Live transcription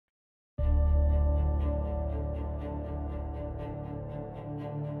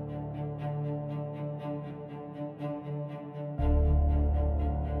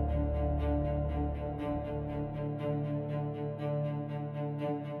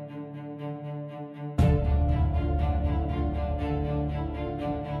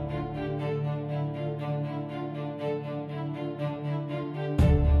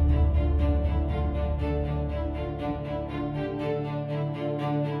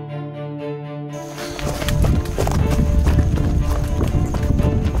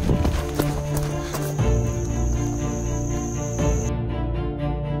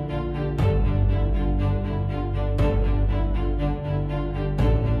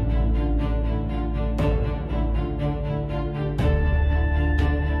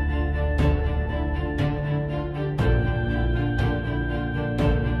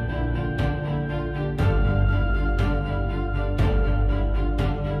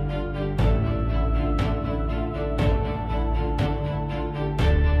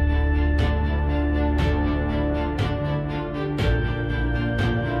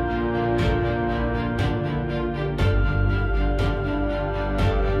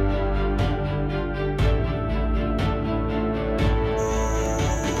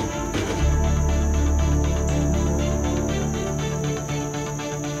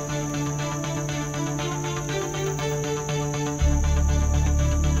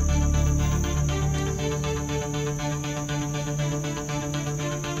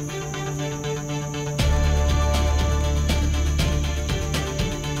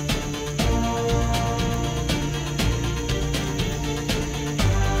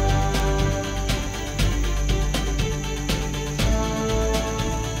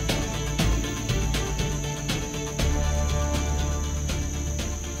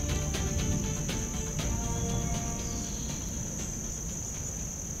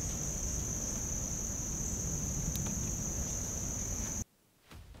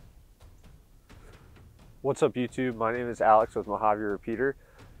What's up YouTube? My name is Alex with Mojave Repeater,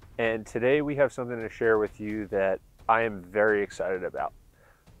 and today we have something to share with you that I am very excited about.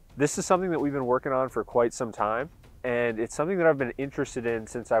 This is something that we've been working on for quite some time, and it's something that I've been interested in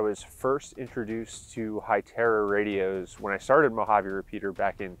since I was first introduced to Hytera radios when I started Mojave Repeater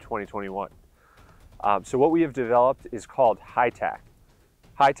back in 2021. So what we have developed is called HyTAK.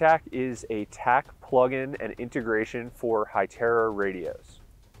 HyTAK is a TAK plugin and integration for Hytera radios.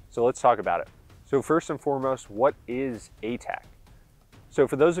 So let's talk about it. So first and foremost, what is ATAK? So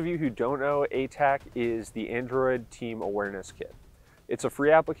for those of you who don't know, ATAK is the Android Team Awareness Kit. It's a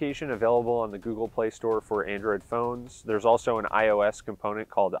free application available on the Google Play Store for Android phones. There's also an iOS component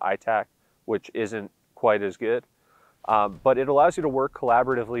called ITAK, which isn't quite as good. But it allows you to work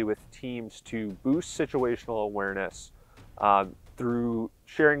collaboratively with teams to boost situational awareness through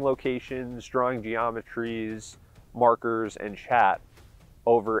sharing locations, drawing geometries, markers, and chat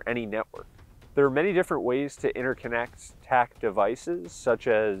over any network. There are many different ways to interconnect TAK devices, such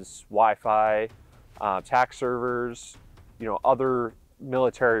as Wi-Fi, TAK servers, other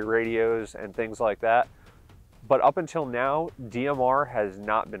military radios and things like that. But up until now, DMR has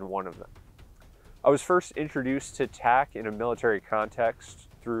not been one of them. I was first introduced to TAK in a military context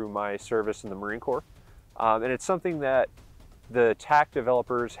through my service in the Marine Corps. And it's something that the TAK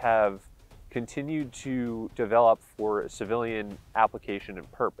developers have continued to develop for a civilian application and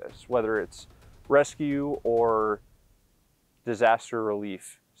purpose, whether it's rescue or disaster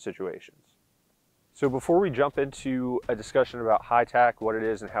relief situations. So before we jump into a discussion about HyTAK, what it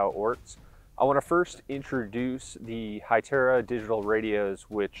is and how it works, I want to first introduce the Hytera digital radios,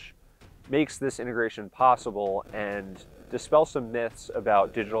 which makes this integration possible, and dispel some myths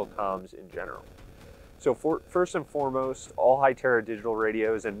about digital comms in general. So first and foremost, all Hytera digital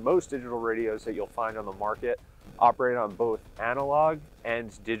radios and most digital radios that you'll find on the market operate on both analog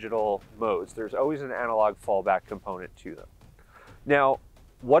and digital modes. There's always an analog fallback component to them. Now,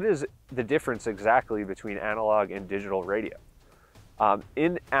 what is the difference exactly between analog and digital radio?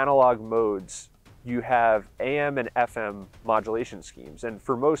 In analog modes, you have AM and FM modulation schemes. And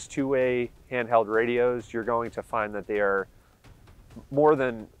for most two-way handheld radios, you're going to find that they are more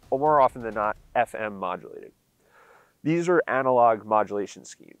often than not FM modulated. These are analog modulation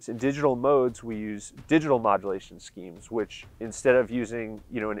schemes. In digital modes, we use digital modulation schemes, which instead of using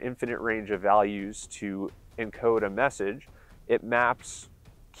an infinite range of values to encode a message, it maps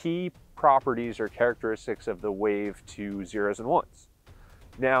key properties or characteristics of the wave to zeros and ones.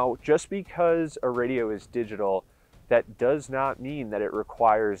 Now, just because a radio is digital, that does not mean that it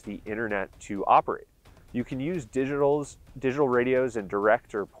requires the internet to operate. You can use digital radios in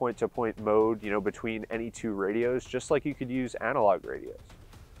direct or point-to-point mode, between any two radios, just like you could use analog radios.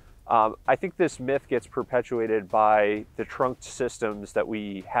 I think this myth gets perpetuated by the trunked systems that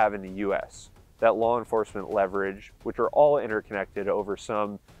we have in the US, that law enforcement leverage, which are all interconnected over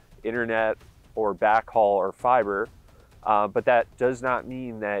some internet or backhaul or fiber, but that does not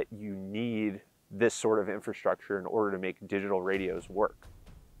mean that you need this sort of infrastructure in order to make digital radios work.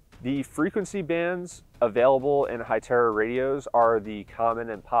 The frequency bands available in Hytera radios are the common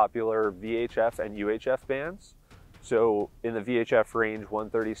and popular VHF and UHF bands. So in the VHF range,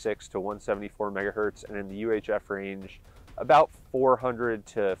 136 to 174 megahertz, and in the UHF range, about 400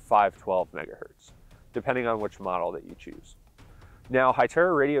 to 512 megahertz, depending on which model that you choose. Now,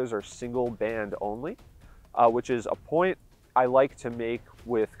 Hytera radios are single band only, which is a point I like to make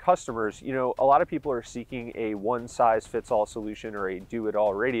with customers. A lot of people are seeking a one-size-fits-all solution or a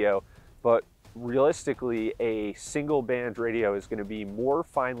do-it-all radio, but realistically, a single band radio is going to be more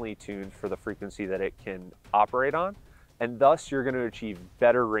finely tuned for the frequency that it can operate on, and thus you're going to achieve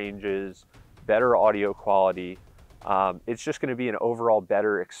better ranges, better audio quality. It's just going to be an overall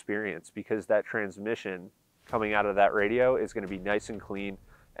better experience because that transmission coming out of that radio is going to be nice and clean,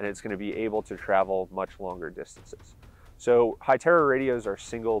 and it's going to be able to travel much longer distances. So Hytera radios are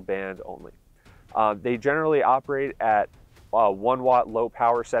single band only. They generally operate at a 1 watt low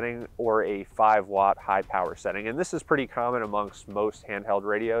power setting or a 5 watt high power setting. And this is pretty common amongst most handheld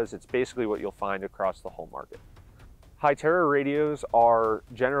radios. It's basically what you'll find across the whole market. Hytera radios are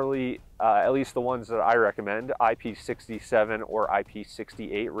generally, at least the ones that I recommend, IP67 or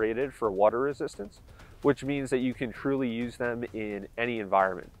IP68 rated for water resistance, which means that you can truly use them in any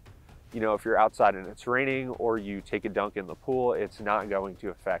environment. If you're outside and it's raining or you take a dunk in the pool, it's not going to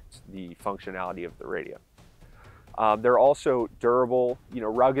affect the functionality of the radio. They're also durable,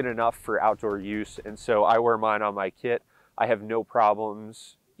 rugged enough for outdoor use. And so I wear mine on my kit. I have no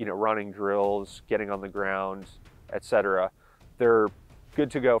problems, running drills, getting on the ground, etc. They're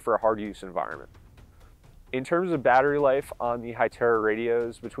good to go for a hard use environment. In terms of battery life on the Hytera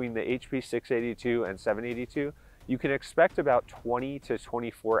radios, between the HP 682 and 782, you can expect about 20 to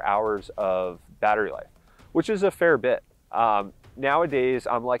 24 hours of battery life, which is a fair bit. Nowadays,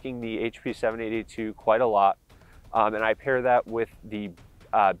 I'm liking the HP 782 quite a lot, and I pair that with the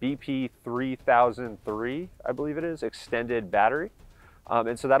BP 3003, I believe it is, extended battery.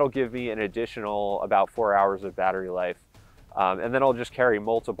 And so that'll give me an additional about 4 hours of battery life. And then I'll just carry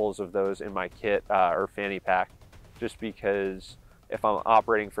multiples of those in my kit or fanny pack, just because if I'm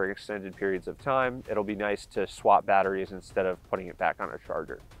operating for extended periods of time, it'll be nice to swap batteries instead of putting it back on a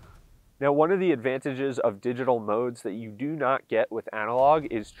charger. Now, one of the advantages of digital modes that you do not get with analog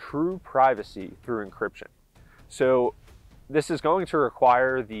is true privacy through encryption. So this is going to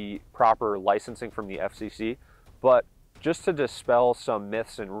require the proper licensing from the FCC, but just to dispel some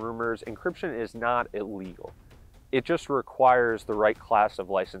myths and rumors, encryption is not illegal. It just requires the right class of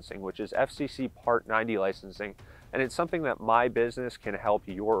licensing, which is FCC Part 90 licensing, and it's something that my business can help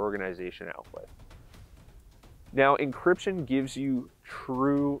your organization out with. Now, encryption gives you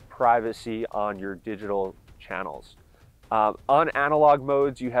true privacy on your digital channels. On analog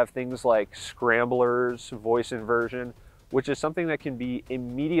modes, you have things like scramblers, voice inversion, which is something that can be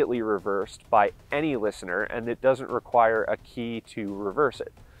immediately reversed by any listener, and it doesn't require a key to reverse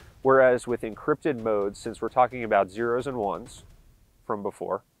it. Whereas with encrypted modes, since we're talking about zeros and ones from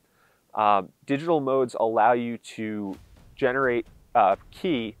before, digital modes allow you to generate a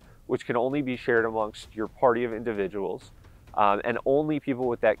key which can only be shared amongst your party of individuals, and only people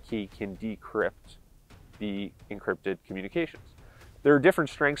with that key can decrypt the encrypted communications. There are different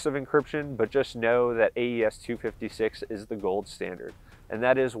strengths of encryption, but just know that AES 256 is the gold standard. And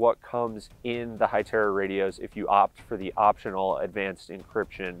that is what comes in the Hytera radios if you opt for the optional advanced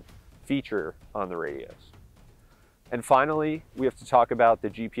encryption feature on the radios. And finally, we have to talk about the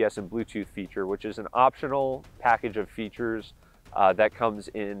GPS and Bluetooth feature, which is an optional package of features that comes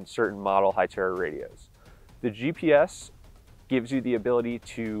in certain model Hytera radios. The GPS gives you the ability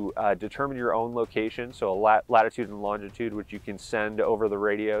to determine your own location, so a latitude and longitude, which you can send over the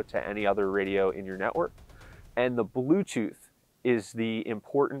radio to any other radio in your network. And the Bluetooth is the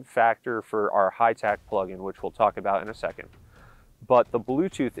important factor for our HyTAK plugin, which we'll talk about in a second. But the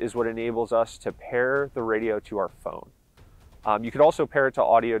Bluetooth is what enables us to pair the radio to our phone. You could also pair it to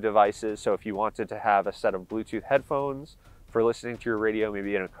audio devices, so if you wanted to have a set of Bluetooth headphones for listening to your radio,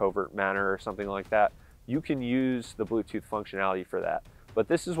 maybe in a covert manner or something like that, you can use the Bluetooth functionality for that. But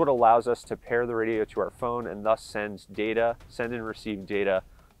this is what allows us to pair the radio to our phone and thus send and receive data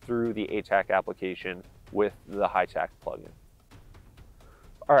through the ATAK application with the HyTAK plugin.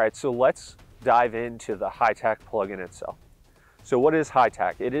 All right, so let's dive into the HyTAK plugin itself. So what is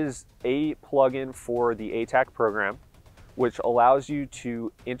HyTAK? It is a plugin for the ATAK program, which allows you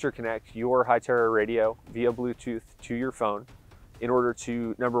to interconnect your Hytera radio via Bluetooth to your phone in order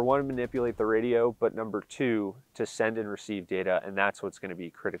to, number one, manipulate the radio, but number two, to send and receive data, and that's what's going to be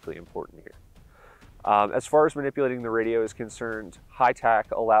critically important here. As far as manipulating the radio is concerned,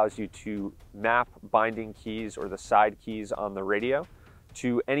 HyTAK allows you to map binding keys or the side keys on the radio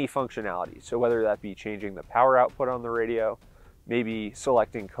to any functionality. So whether that be changing the power output on the radio, maybe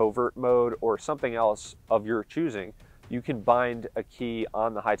selecting covert mode, or something else of your choosing, you can bind a key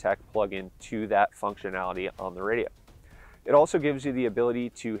on the HyTAK plugin to that functionality on the radio. It also gives you the ability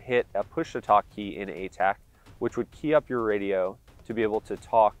to hit a push-to-talk key in ATAK, which would key up your radio to be able to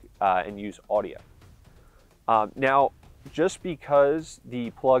talk and use audio. Now, just because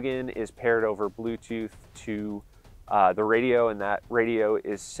the plugin is paired over Bluetooth to the radio and that radio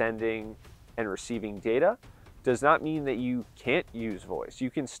is sending and receiving data, does not mean that you can't use voice. You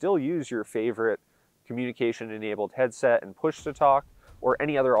can still use your favorite communication-enabled headset and push-to-talk, or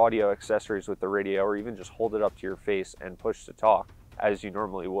any other audio accessories with the radio, or even just hold it up to your face and push to talk as you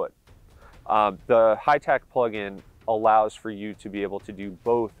normally would. The HyTAK plugin allows for you to be able to do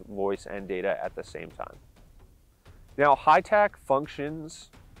both voice and data at the same time. Now, HyTAK functions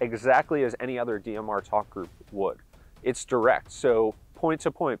exactly as any other DMR talk group would. It's direct, so point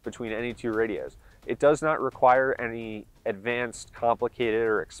to point between any two radios. It does not require any advanced, complicated,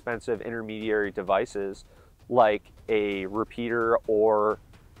 or expensive intermediary devices like a repeater or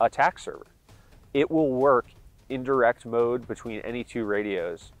a ATAK server. It will work in direct mode between any two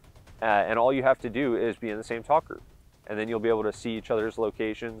radios, and all you have to do is be in the same talk group, and then you'll be able to see each other's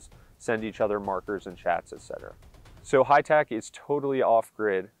locations, send each other markers and chats, etc. So HyTAK is totally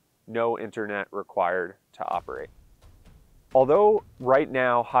off-grid, no internet required to operate. Although right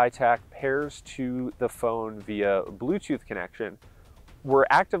now HyTAK pairs to the phone via Bluetooth connection, we're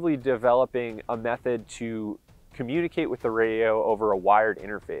actively developing a method to communicate with the radio over a wired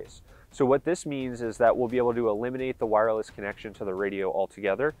interface. So what this means is that we'll be able to eliminate the wireless connection to the radio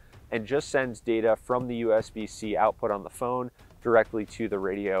altogether and just sends data from the USB-C output on the phone directly to the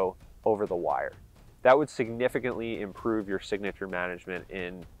radio over the wire. That would significantly improve your signature management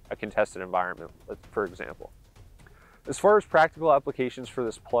in a contested environment, for example. As far as practical applications for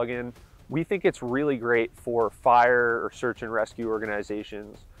this plugin, we think it's really great for fire or search and rescue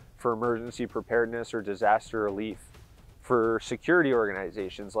organizations, for emergency preparedness or disaster relief, for security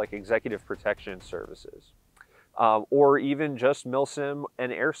organizations like executive protection services, or even just milsim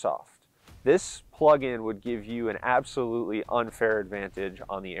and airsoft. This plugin would give you an absolutely unfair advantage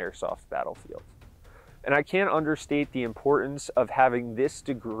on the airsoft battlefield. And I can't understate the importance of having this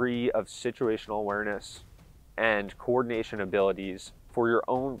degree of situational awareness and coordination abilities for your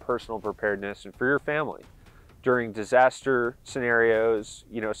own personal preparedness and for your family during disaster scenarios,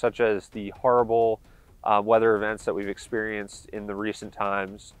 such as the horrible weather events that we've experienced in the recent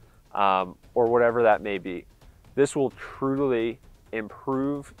times, or whatever that may be. This will truly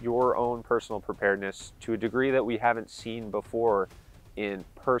improve your own personal preparedness to a degree that we haven't seen before in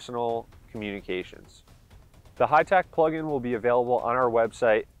personal communications. The HyTAK plugin will be available on our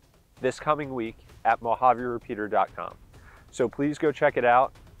website this coming week at mojaverepeater.com. So please go check it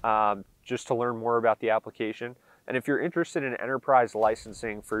out just to learn more about the application. And if you're interested in enterprise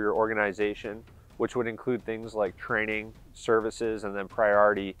licensing for your organization, which would include things like training, services, and then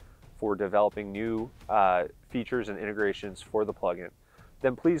priority for developing new features and integrations for the plugin,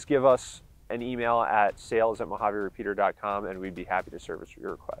 then please give us an email at sales@mojaverepeater.com and we'd be happy to service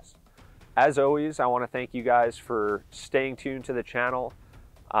your request. As always, I want to thank you guys for staying tuned to the channel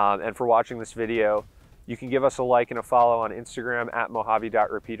and for watching this video. You can give us a like and a follow on Instagram at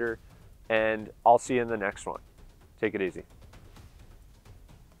mojave.repeater, and I'll see you in the next one. Take it easy.